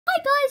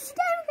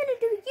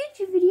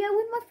video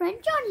with my friend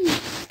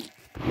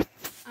Johnny.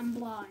 I'm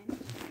blind.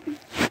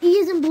 He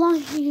isn't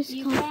blind, he just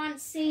You can't.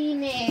 can't see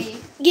me.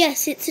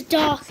 Yes, it's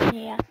dark in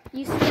here.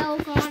 You still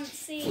can't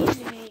see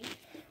me.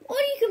 All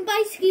you can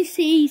basically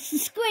see is the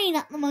screen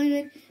at the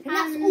moment, and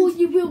that's all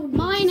you will need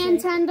My to see.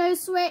 Nintendo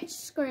Switch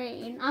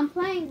screen. I'm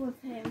playing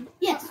with him.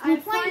 Yes, I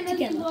we're playing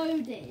finally together.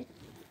 loaded.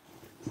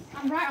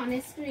 I'm right on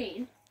his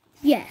screen.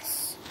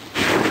 Yes.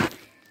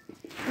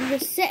 I'm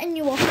just setting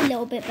you off a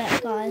little bit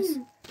better, guys.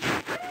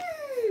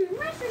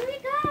 Where should we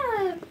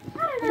go?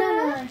 I don't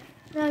know.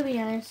 Nobody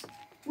knows.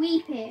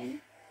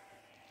 Weeping.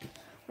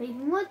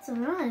 Weeping Woods,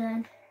 alright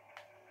then.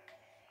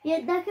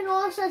 Yeah, they can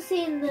also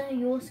see in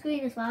your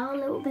screen as well a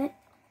little bit.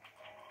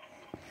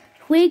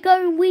 We're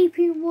going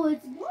Weeping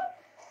Woods. What?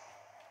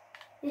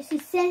 This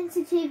is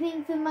sensitive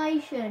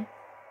information.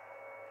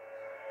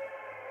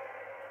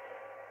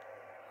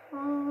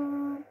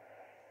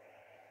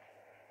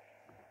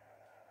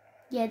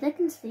 Yeah, they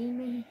can see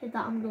me that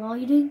I'm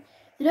gliding.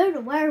 They don't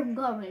know where I'm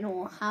going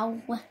or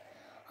how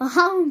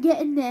I'm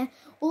getting there.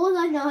 All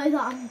I know is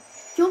that I'm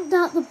jumped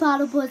out the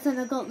battle bus and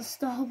I got the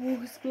Star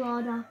Wars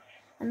glider.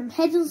 And I'm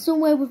heading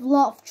somewhere with a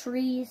lot of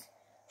trees.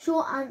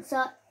 Short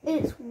answer,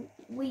 it's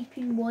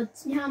Weeping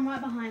Woods. Yeah, I'm right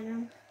behind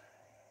him.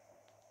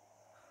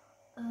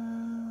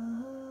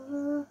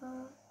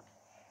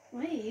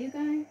 Where are you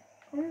going?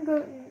 I'm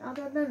going, I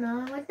don't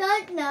know. I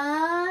don't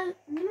know.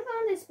 I'm gonna go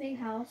on this big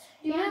house.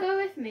 Do you wanna go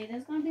with me?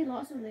 There's gonna be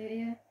lots of loot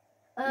here.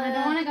 I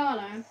don't wanna go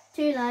alone.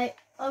 Too late.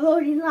 I've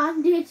already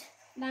landed.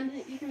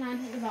 You can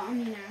land at the bottom,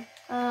 you know.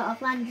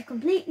 I've landed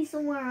completely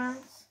somewhere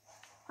else.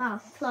 Oh,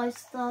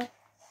 close though.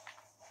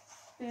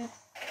 Good.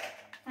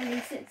 At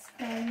least it's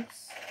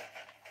close.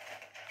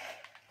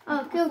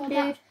 Oh, good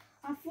dude.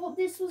 I thought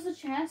this was a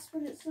chest,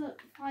 but it's a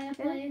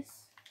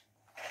fireplace.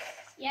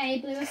 Yeah, he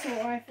blew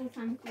assault rifle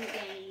tank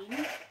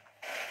again.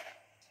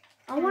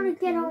 I want to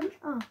get on.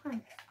 Oh,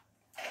 thanks.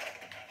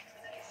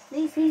 At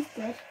least he's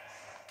good.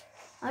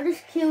 I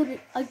just killed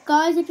it.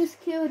 Guys, I just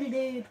killed a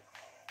dude.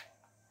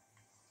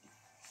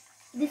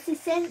 This is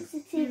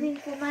sensitive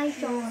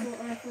information.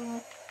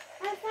 Oh,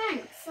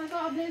 thanks. I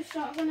got a blue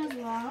shotgun as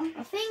well.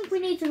 I think we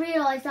need to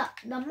realise that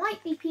there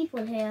might be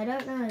people here. I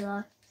don't know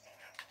though.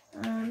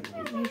 There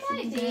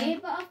might be,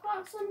 but I've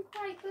got some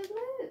quite good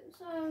loot.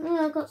 So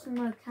yeah, I've got some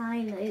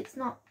okay loot. It's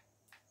not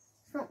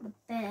the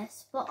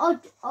best, but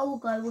I'll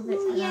go with it.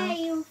 Ooh, for now.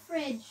 yay, your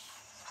fridge.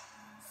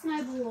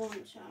 Snowball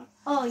launcher.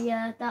 Oh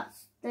yeah,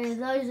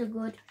 those are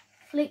good.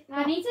 Flick.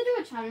 I need to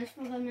do a challenge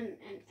for them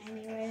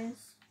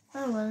anyways.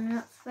 Oh well,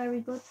 that's very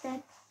good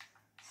then.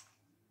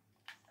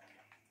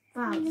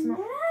 Wow, it's not.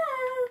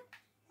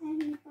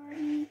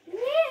 Anybody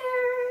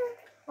here?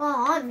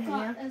 Oh, I'm I've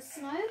got here. a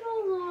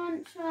snowball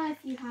launcher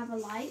if you have a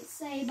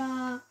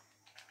lightsaber.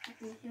 I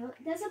can heal.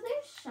 There's a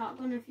blue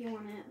shotgun if you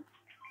want it.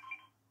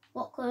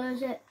 What colour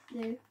is it?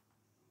 Blue.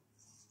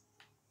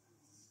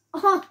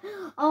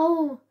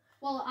 Oh.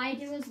 Well, I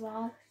do as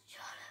well.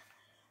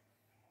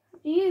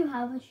 Do you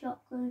have a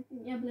shotgun?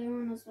 Yeah, blue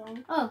one as well.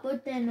 Oh,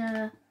 good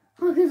then.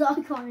 Because I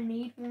kind of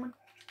need one.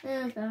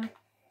 There we go.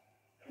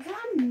 Is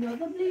that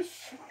another blue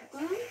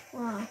shotgun?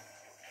 Wow.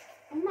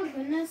 Oh my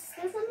goodness,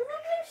 there's another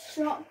blue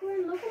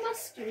shotgun. Look at my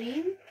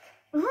stream.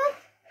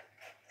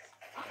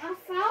 I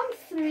found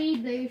 3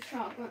 blue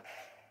shotguns.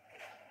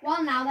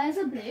 Well, now there's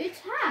a blue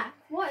tack.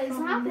 What is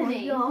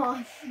happening? Oh my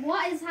gosh.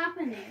 What is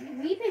happening?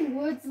 Weeping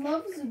Woods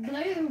loves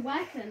blue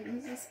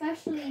weapons,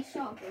 especially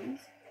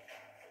shotguns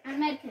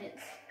and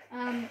medkits.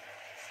 I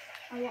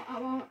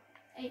want.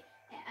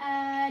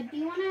 Do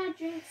you want to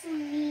drink some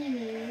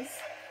meanies?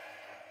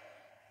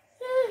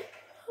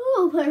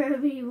 Oh,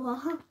 wherever you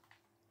are.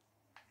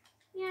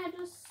 Yeah,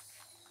 just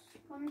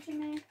come to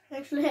me.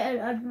 Actually,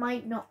 I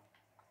might not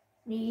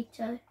need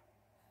to.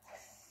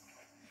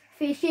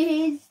 Fish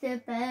is the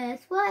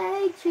best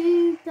way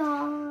to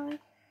die.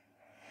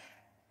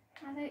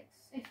 Alex,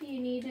 if you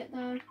need it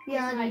though.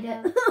 Yeah, I need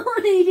there. it. I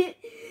need it.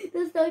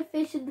 There's no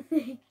fish in the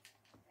thing.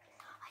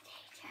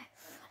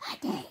 I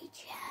need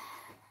you.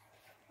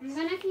 I'm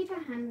gonna keep a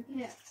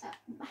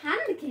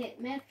hand kit,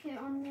 med kit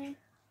on me.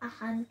 A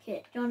hand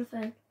kit,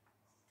 Jonathan.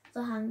 It's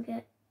a hand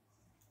kit.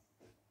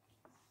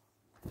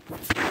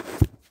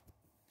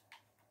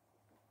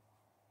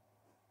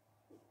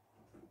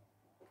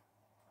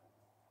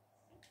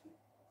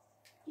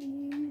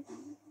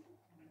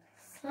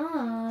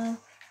 So,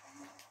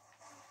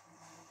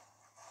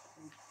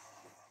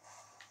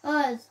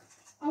 guys.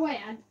 Oh wait,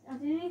 I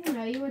didn't even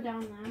know you were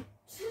down there.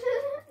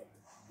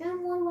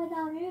 Going all the way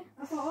down here?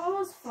 I thought I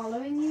was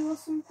following you or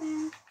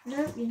something.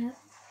 Nope, you know.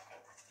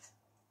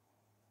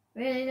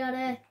 Really not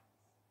it.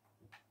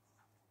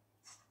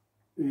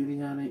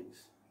 Really,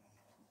 Alex?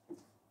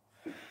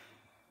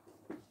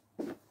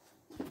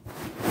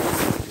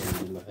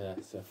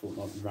 So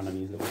Fortnite run on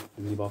his little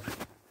family box.